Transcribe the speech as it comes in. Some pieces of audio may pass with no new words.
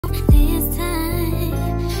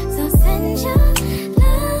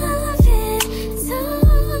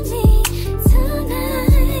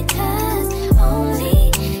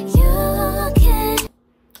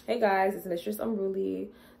Hey guys, it's Mistress Unruly.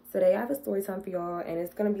 Today I have a story time for y'all, and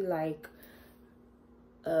it's gonna be like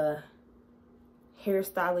a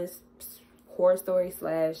hairstylist horror story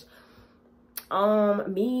slash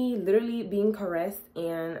me literally being caressed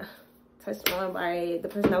and touched on by the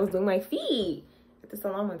person that was doing my feet at the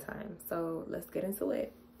salon one time. So let's get into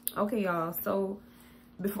it. Okay, y'all, so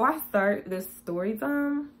before I start this story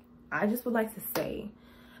time, I just would like to say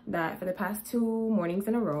that for the past 2 mornings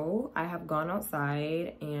in a row, I have gone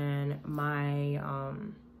outside and my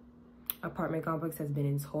apartment complex has been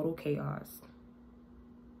in total chaos.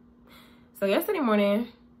 So yesterday morning,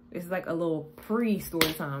 this is like a little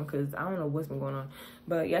pre-story time because I don't know what's been going on.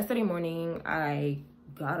 But yesterday morning, I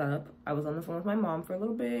got up. I was on the phone with my mom for a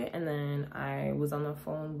little bit, and then I was on the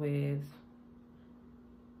phone with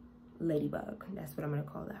Ladybug. That's what I'm gonna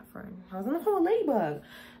call that friend. I was on the phone with Ladybug,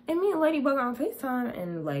 and me and Ladybug are on FaceTime,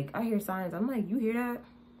 and like I hear signs. I'm like, you hear that?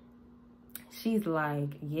 She's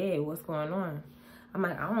like, yeah, what's going on? I'm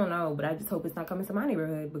like, I don't know, but I just hope it's not coming to my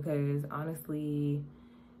neighborhood because honestly,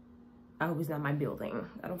 I hope it's not my building.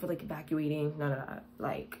 I don't feel like evacuating, none of that.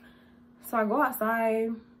 Like, so I go outside,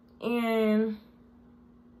 and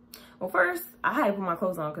well, first I had to put my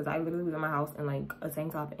clothes on because I literally was in my house in like a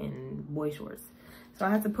tank top and boy shorts. So I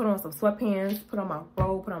had to put on some sweatpants, put on my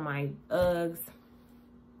robe, put on my Uggs.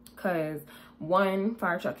 Cause 1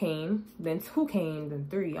 fire truck came, then 2 came, then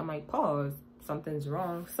 3. I'm like, pause, something's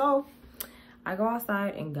wrong. So I go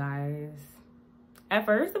outside, and guys, at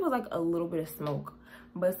first it was like a little bit of smoke,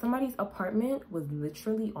 but somebody's apartment was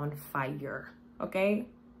literally on fire, okay?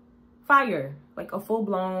 Fire, like a full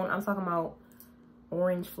blown, I'm talking about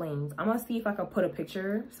orange flames. I'm gonna see if I can put a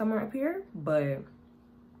picture somewhere up here, but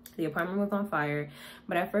the apartment was on fire.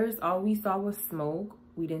 But at first, all we saw was smoke.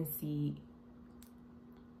 We didn't see.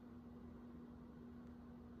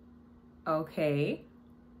 Okay.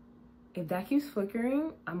 If that keeps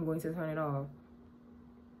flickering, I'm going to turn it off.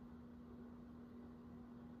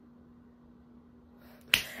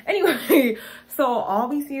 Anyway, so all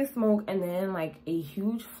we see is smoke, and then like a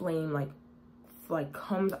huge flame like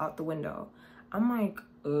comes out the window. I'm like,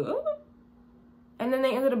 and then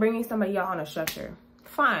they ended up bringing somebody out on a stretcher.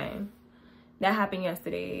 Fine, that happened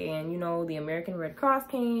yesterday, and you know, the American Red Cross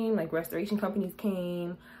came, like restoration companies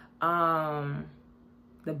came,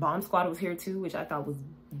 the bomb squad was here too, which I thought was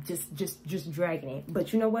just dragging it.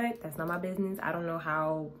 But you know what, that's not my business. I don't know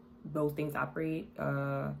how those things operate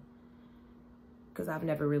because I've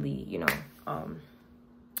never really, you know.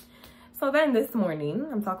 So then this morning,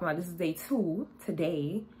 I'm talking about, this is day 2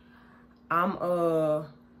 today, I'm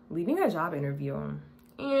leaving a job interview,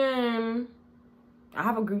 and I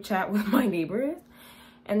have a group chat with my neighbors,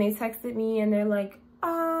 and they texted me, and they're like,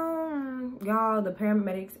 y'all, the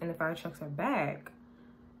paramedics and the fire trucks are back.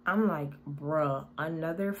 I'm like, bruh,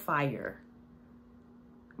 another fire.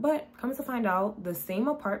 But come to find out, the same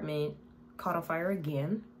apartment caught on fire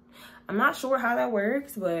again. I'm not sure how that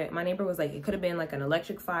works, but my neighbor was like, it could have been like an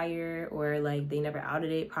electric fire, or like they never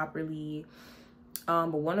outed it properly.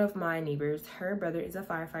 But one of my neighbors, her brother is a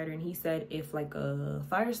firefighter, and he said if like a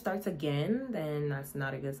fire starts again, then that's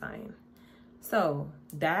not a good sign. So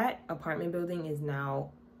that apartment building is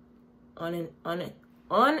now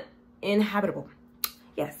uninhabitable.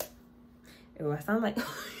 Yes. Ew, I sound like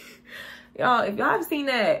y'all, if y'all have seen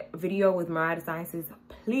that video with Mariah Sciences,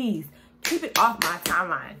 please keep it off my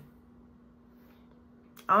timeline.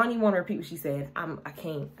 I don't even want to repeat what she said. I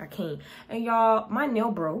can't. And y'all, my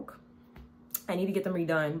nail broke. I need to get them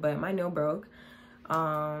redone, but my nail broke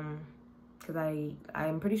because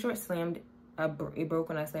I'm pretty sure it broke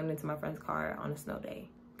when I slammed into my friend's car on a snow day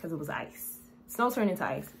because it was ice. Snow turned into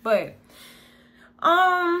ice. But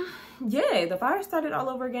yeah, the fire started all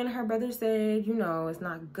over again. Her brother said, you know, it's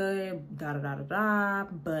not good, da da da da da.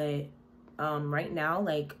 But right now,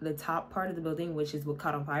 like the top part of the building, which is what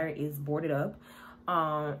caught on fire, is boarded up.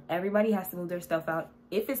 Everybody has to move their stuff out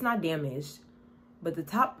if it's not damaged. But the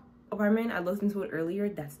top apartment, I looked into it earlier,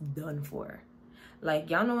 that's done for. Like,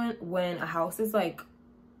 y'all know when a house is like,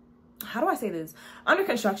 how do I say this, under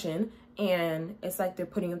construction, and it's like they're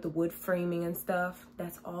putting up the wood framing and stuff,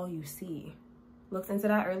 that's all you see. Looked into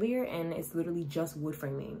that earlier, and it's literally just wood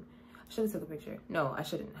framing. I should have took a picture. No, I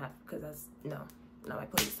shouldn't have, because that's not my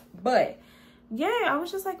place. But yeah, I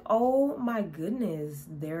was just like, oh my goodness,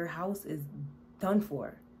 their house is done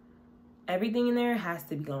for. Everything in there has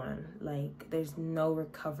to be gone. Like, there's no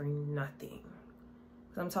recovering nothing.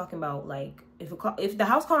 I'm talking about, like, if the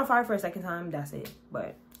house caught on fire for a second time, that's it.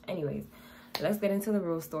 But anyways, let's get into the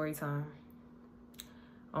real story time.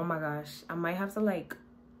 Oh my gosh, I might have to like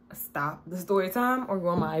stop the story time or go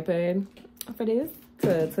on my iPad for this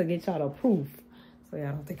to get y'all the proof, so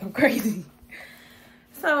y'all don't think I'm crazy.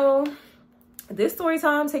 So this story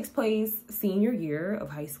time takes place senior year of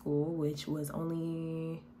high school, which was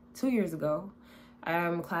only 2 years ago.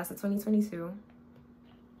 I'm class of 2022.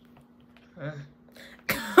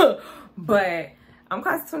 But I'm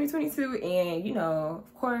class of 2022, and you know,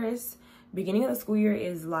 of course, beginning of the school year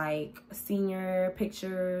is like senior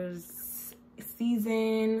pictures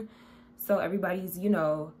season. So everybody's, you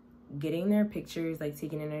know, getting their pictures, like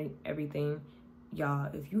taking in everything.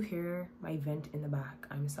 Y'all, if you hear my vent in the back,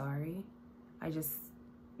 I'm sorry. I just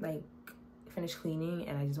like finished cleaning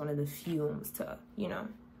and I just wanted the fumes to, you know.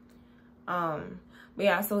 But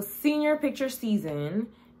yeah, so senior picture season,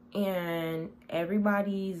 and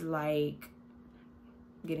everybody's like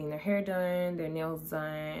getting their hair done, their nails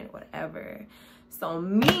done, whatever. So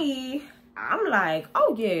me, I'm like,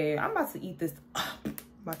 oh yeah, I'm about to eat this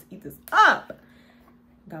up.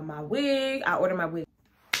 Got my wig. I ordered my wig.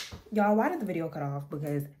 Y'all, why did the video cut off?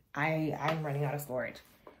 Because I'm running out of storage.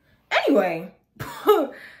 Anyway,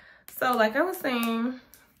 so like I was saying,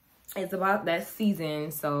 it's about that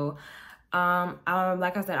season. So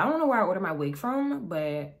like I said, I don't know where I ordered my wig from,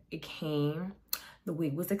 but it came. The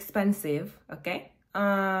wig was expensive, okay?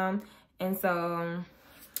 And so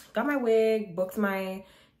got my wig, booked my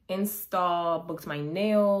install, booked my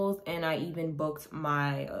nails, and I even booked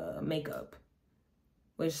my makeup,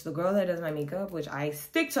 which the girl that does my makeup, which I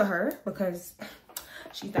stick to her because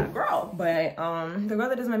she's that girl, but the girl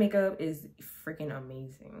that does my makeup is freaking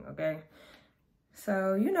amazing, okay?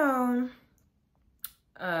 So, you know,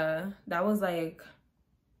 that was like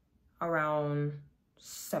around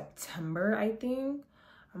September, I think.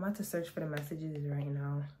 I'm about to search for the messages right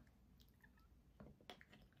now.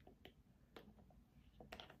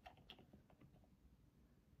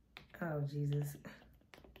 Oh, Jesus.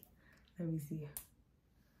 Let me see.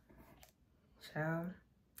 Child,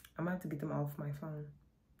 I'm gonna have to get them off my phone.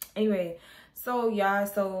 Anyway, so yeah,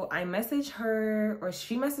 so I message her, or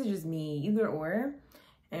she messages me, either or,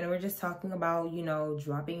 and we're just talking about, you know,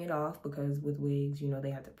 dropping it off, because with wigs, you know,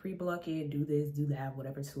 they have to pre-pluck it, do this, do that,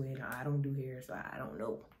 whatever to it. I don't do hair, so I don't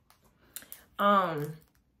know. And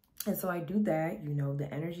so I do that, you know,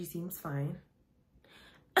 the energy seems fine.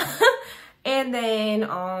 And then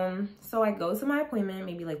so I go to my appointment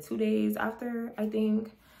maybe like 2 days after, I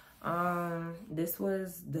think. This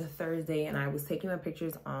was the Thursday, and I was taking my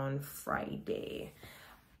pictures on Friday.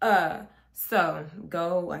 So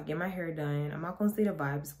go, I get my hair done. I'm not gonna say the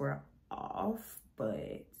vibes were off,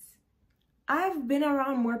 but I've been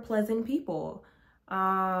around more pleasant people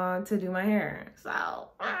to do my hair.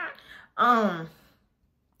 So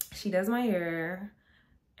she does my hair,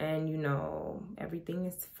 and you know, everything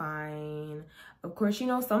is fine. Of course, you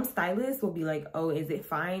know, some stylists will be like, oh, is it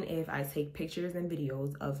fine if I take pictures and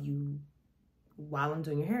videos of you while I'm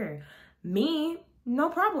doing your hair? Me, no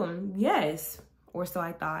problem. Yes. Or so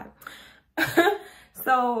I thought.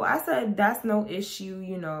 So I said, that's no issue,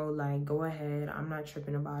 you know, like, go ahead. I'm not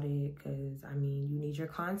tripping about it, because, I mean, you need your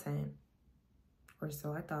content. Or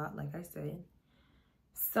so I thought, like I said.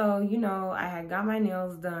 So, you know, I had got my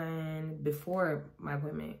nails done before my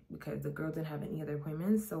appointment, because the girl didn't have any other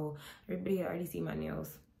appointments. So everybody had already seen my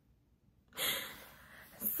nails.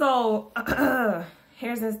 So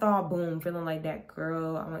hair's installed, boom, feeling like that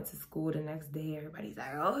girl. I went to school the next day. Everybody's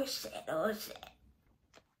like, oh shit, oh shit.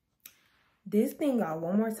 This thing got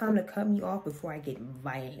one more time to cut me off before I get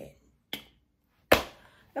violent.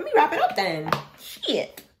 Let me wrap it up then.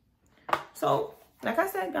 Shit. So, like I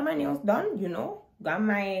said, got my nails done, you know. Got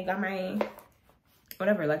my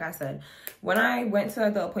whatever, like I said. When I went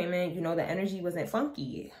to the appointment, you know, the energy wasn't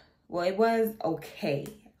funky. Well, it was okay,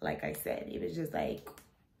 like I said. It was just like...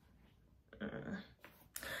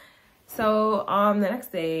 So, the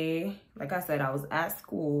next day, like I said, I was at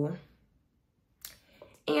school.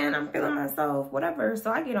 And I'm feeling myself, whatever.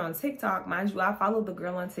 So I get on TikTok. Mind you, I followed the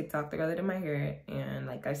girl on TikTok, the girl that did my hair. And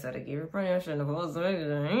like I said, I gave her permission to post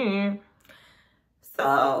it.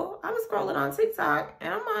 So I was scrolling on TikTok,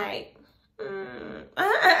 and I'm like,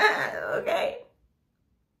 okay.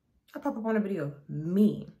 I pop up on a video,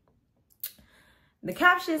 me. The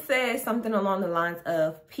caption says something along the lines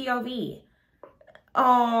of POV.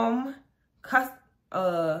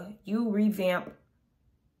 You revamp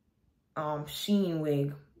sheen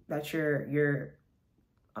wig that your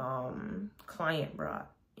client brought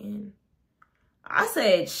in. I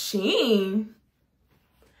said, Sheen?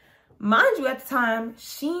 Mind you, at the time,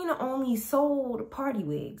 Sheen only sold party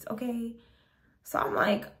wigs, okay? So I'm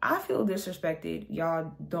like, I feel disrespected.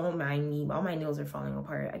 Y'all don't mind me. All my nails are falling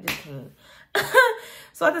apart. I just can't.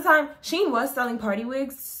 So at the time, Sheen was selling party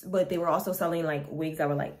wigs, but they were also selling like wigs that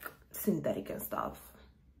were like synthetic and stuff.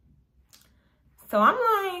 So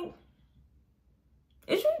I'm like,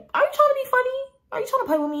 it's are you trying to be funny? Are you trying to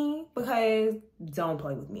play with me? Because don't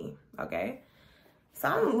play with me, okay? So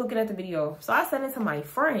I'm looking at the video. So I sent it to my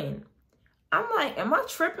friend. I'm like, am I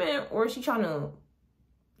tripping, or is she trying to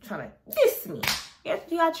diss me? Yes,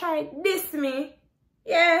 y'all try to diss me.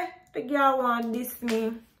 Yeah, the y'all want to diss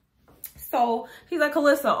me. So he's like,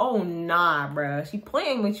 Calissa, oh nah, bruh. She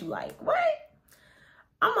playing with you, like, what?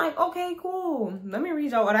 I'm like, okay, cool. Let me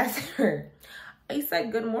read y'all what I said to her. I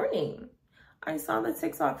said, good morning. I saw the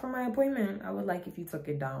TikTok for my appointment. I would like if you took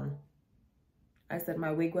it down. I said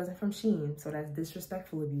my wig wasn't from Shein, so that's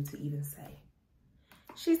disrespectful of you to even say.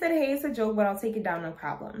 She said, hey, it's a joke, but I'll take it down, no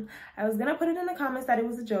problem. I was gonna put it in the comments that it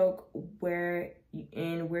was a joke where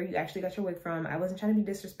you actually got your wig from. I wasn't trying to be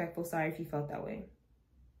disrespectful. Sorry if you felt that way.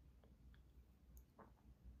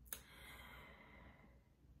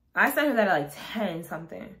 I sent her that at like 10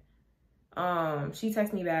 something. She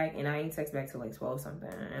texted me back and I ain't text back till like 12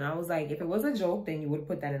 something. And I was like, if it was a joke, then you would have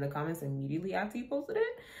put that in the comments immediately after you posted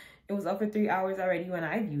it. It was up for 3 hours already when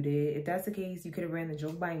I viewed it. If that's the case, you could have ran the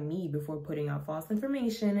joke by me before putting out false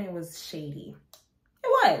information. It was shady. It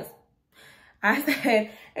was. I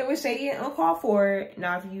said it was shady and uncalled for.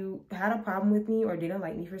 Now, if you had a problem with me or didn't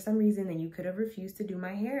like me for some reason, then you could have refused to do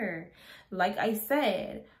my hair. Like I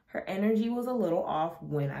said, her energy was a little off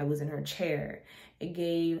when I was in her chair. It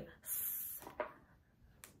gave...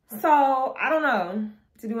 So, I don't know.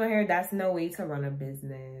 To do my hair, that's no way to run a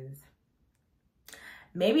business.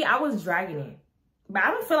 Maybe I was dragging it, but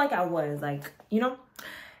I don't feel like I was, like, you know?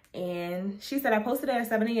 And she said, I posted it at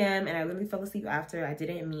 7 a.m. and I literally fell asleep after. I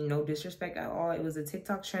didn't mean no disrespect at all. It was a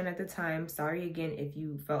TikTok trend at the time. Sorry again if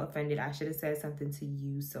you felt offended. I should have said something to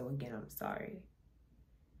you. So again, I'm sorry.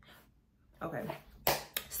 Okay.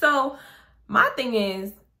 So my thing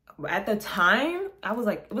is, at the time, I was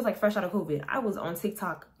like, it was like fresh out of COVID. I was on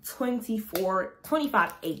TikTok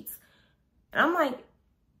 25/8. And I'm like,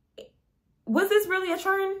 was this really a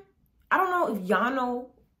trend? I don't know if y'all know,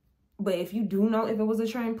 but if you do know if it was a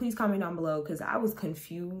trend, please comment down below, because I was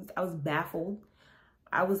confused. I was baffled.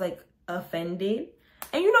 I was like offended.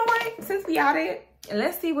 And you know what? Since we at it,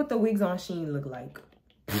 let's see what the wigs on Shein look like.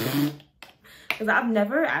 Because I've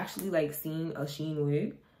never actually like seen a Shein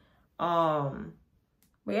wig.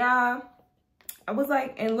 But yeah, I was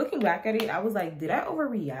like, and looking back at it, I was like, did I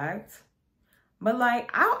overreact? But like,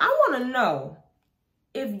 I want to know,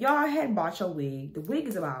 if y'all had bought your wig, the wig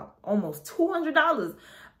is about almost $200.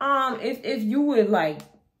 If you would like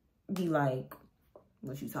be like,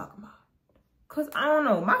 what you talking about? Cause I don't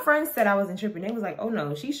know. My friends said I wasn't tripping. They was like, oh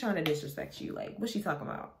no, she's trying to disrespect you. Like, what's she talking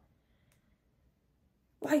about?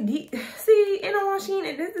 Like, see, in all Shein,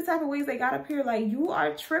 and this is the type of wigs they got up here. Like, you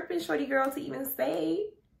are tripping, shorty girl, to even say,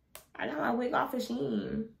 I got my wig off of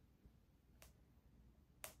Shein.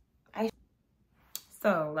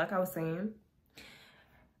 So, like I was saying.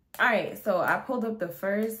 All right, so I pulled up the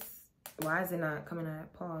first. Why is it not coming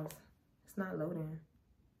at pause? It's not loading.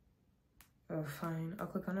 Oh, fine. I'll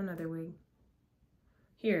click on another wig.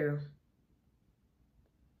 Here.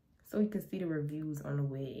 So you can see the reviews on the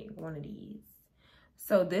wig. One of these.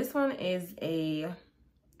 So this one is a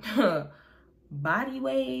body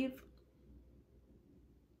wave.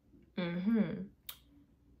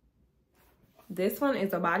 This one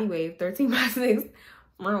is a body wave 13x6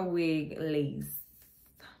 front wig lace.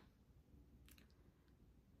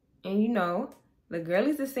 And you know, the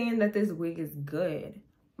girlies are saying that this wig is good.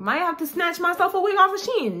 Might have to snatch myself a wig off of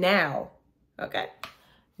Shein now. Okay.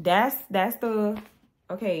 That's the,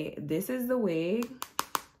 okay, this is the wig.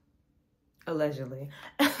 Allegedly.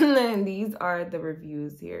 And then these are the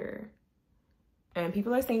reviews here. And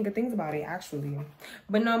people are saying good things about it, actually.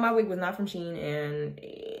 But no, my wig was not from Shein. And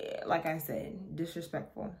like I said,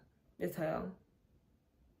 disrespectful as hell.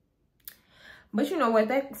 But you know what?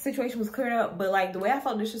 That situation was cleared up. But like the way I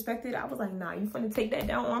felt disrespected, I was like, nah, you finna take that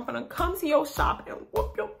down, or I'm finna come to your shop and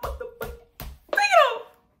whoop your motherfucker. Take it off.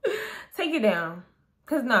 Take it down.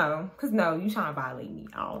 Cause no, you trying to violate me.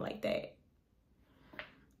 I don't like that.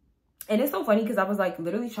 And it's so funny because I was like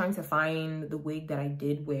literally trying to find the wig that I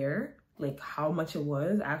did wear, like how much it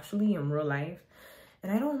was actually in real life.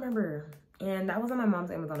 And I don't remember. And that was on my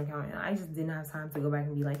mom's Amazon account. And I just didn't have time to go back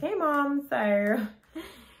and be like, hey mom, sir.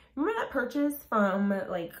 Remember that purchase from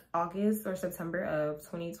like August or September of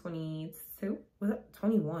 2022? Was it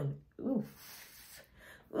 21? Oof.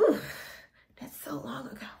 Oof. That's so long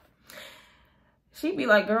ago. She'd be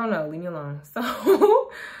like, girl, no, leave me alone. So,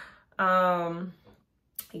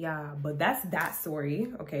 yeah, but that's that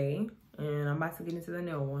story, okay? And I'm about to get into the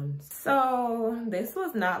nail one. So this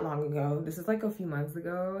was not long ago. This is like a few months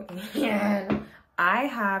ago. And I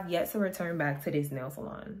have yet to return back to this nail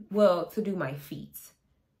salon. Well, to do my feet.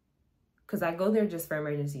 because I go there just for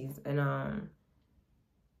emergencies. And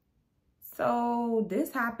so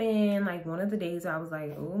this happened like one of the days I was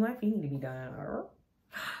like, oh, my feet need to be done.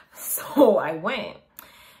 So I went,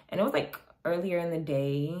 and it was like earlier in the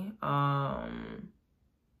day.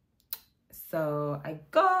 So I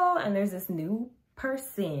go, and there's this new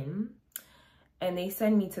person, and they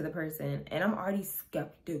send me to the person, and I'm already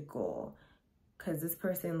skeptical because this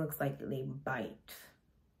person looks like they bite.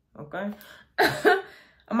 Okay.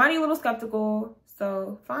 I'm already a little skeptical.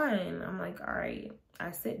 So fine. I'm like, all right.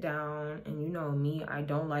 I sit down, and you know me, I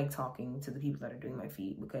don't like talking to the people that are doing my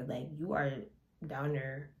feet, because like you are down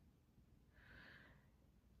there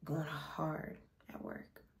going hard at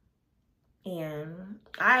work. And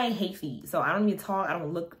I hate feet. So I don't even talk. I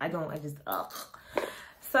don't look. I just, ugh.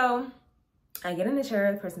 So I get in the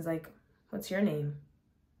chair. The person's like, what's your name?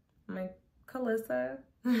 I'm like, Calissa.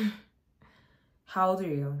 How old are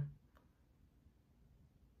you?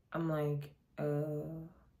 I'm like,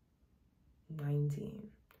 19.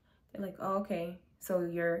 They're like, oh, okay. So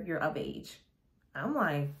you're of age. I'm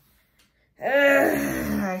like,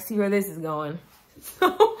 I see where this is going.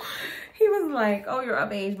 So he was like, oh, you're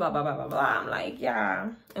of age, blah, blah, blah, blah, blah. I'm like, yeah.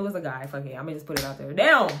 It was a guy. Fuck it. I'm gonna just put it out there.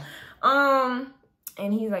 Damn.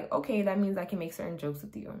 And he's like, okay, that means I can make certain jokes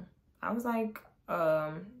with you. I was like,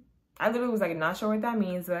 I literally was like, not sure what that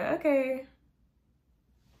means, but okay.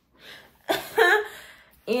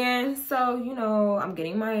 And so, you know, I'm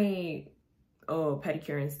getting my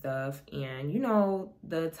pedicure and stuff, and you know,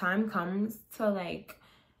 the time comes to like,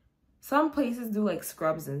 some places do like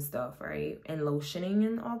scrubs and stuff, right? And lotioning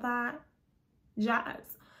and all that jazz.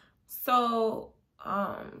 So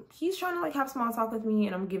he's trying to like have small talk with me,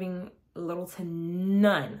 and I'm giving little to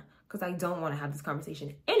none because I don't want to have this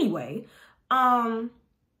conversation anyway.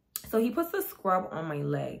 So he puts the scrub on my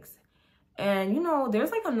legs, and you know,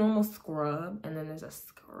 there's like a normal scrub, and then there's a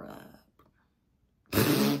scrub.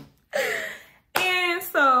 And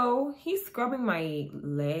so he's scrubbing my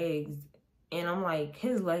legs, and I'm like,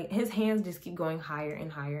 his hands just keep going higher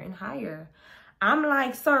and higher and higher. I'm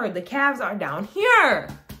like, sir, the calves are down here.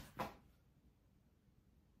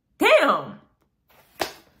 Damn.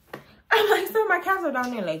 I'm like, sir, my calves are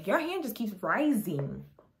down there. Like, your hand just keeps rising.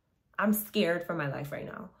 I'm scared for my life right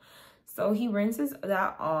now. So he rinses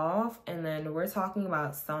that off, and then we're talking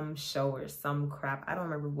about some show or some crap. I don't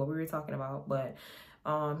remember what we were talking about, but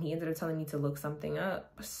he ended up telling me to look something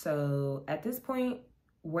up. So at this point,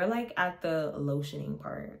 we're like at the lotioning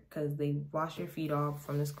part, because they wash your feet off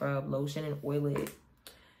from the scrub, lotion and oil it.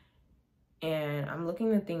 And I'm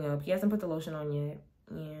looking the thing up. He hasn't put the lotion on yet,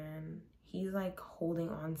 and he's like holding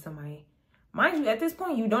on to my, mind you, at this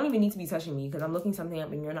point, you don't even need to be touching me because I'm looking something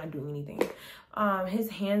up and you're not doing anything. His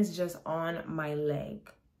hand's just on my leg,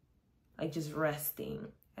 like just resting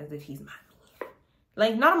as if he's my knee.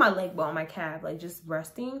 Like, not on my leg, but on my calf, like just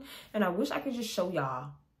resting. And I wish I could just show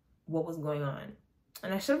y'all what was going on.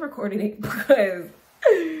 And I should have recorded it, because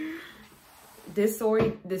this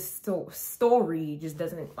story just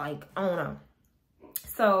doesn't, like, I don't know.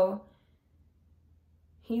 So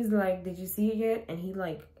he's like, did you see it yet? And he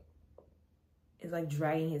like is like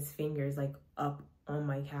dragging his fingers like up on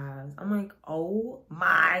my calves. I'm like, oh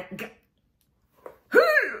my God.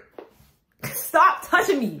 Stop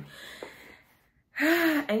touching me.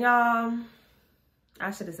 And y'all, I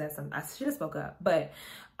should have said something. I should have spoke up. But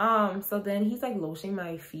so then he's like lotioning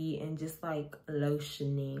my feet and just like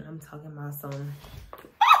lotioning. I'm talking about some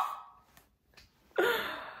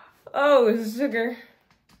oh, sugar.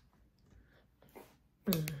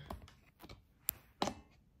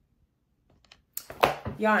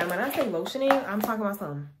 Y'all, and when I say lotioning, I'm talking about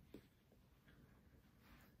some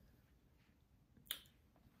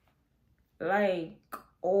like,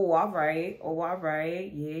 oh, all right,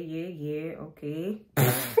 yeah, okay.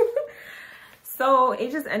 So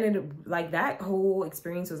it just ended, like, that whole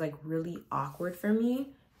experience was like really awkward for me.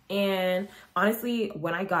 And honestly,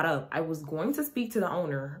 when I got up, I was going to speak to the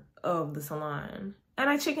owner of the salon, and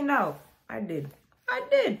I chickened out. I did.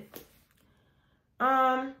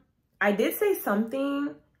 I did say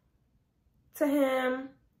something to him,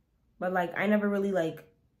 but like, I never really like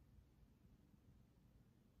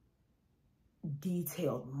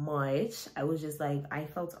detailed much. I was just like, I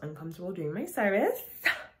felt uncomfortable during my service.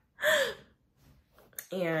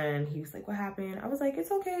 And he was like, what happened? I was like,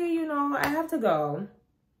 it's okay, you know, I have to go.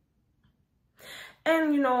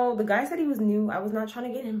 And, you know, the guy said he was new. I was not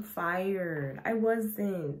trying to get him fired. I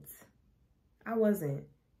wasn't.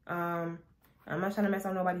 I'm not trying to mess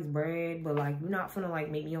up nobody's bread, but like, you're not finna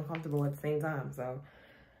like make me uncomfortable at the same time. So,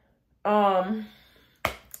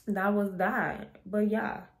 that was that. But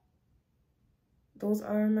yeah, those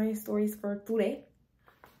are my stories for today.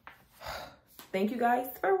 thank you guys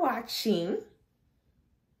for watching.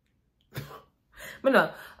 But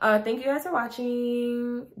no, thank you guys for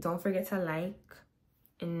watching. Don't forget to like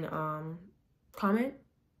and comment,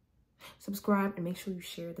 subscribe, and make sure you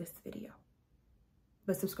share this video.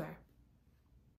 But subscribe.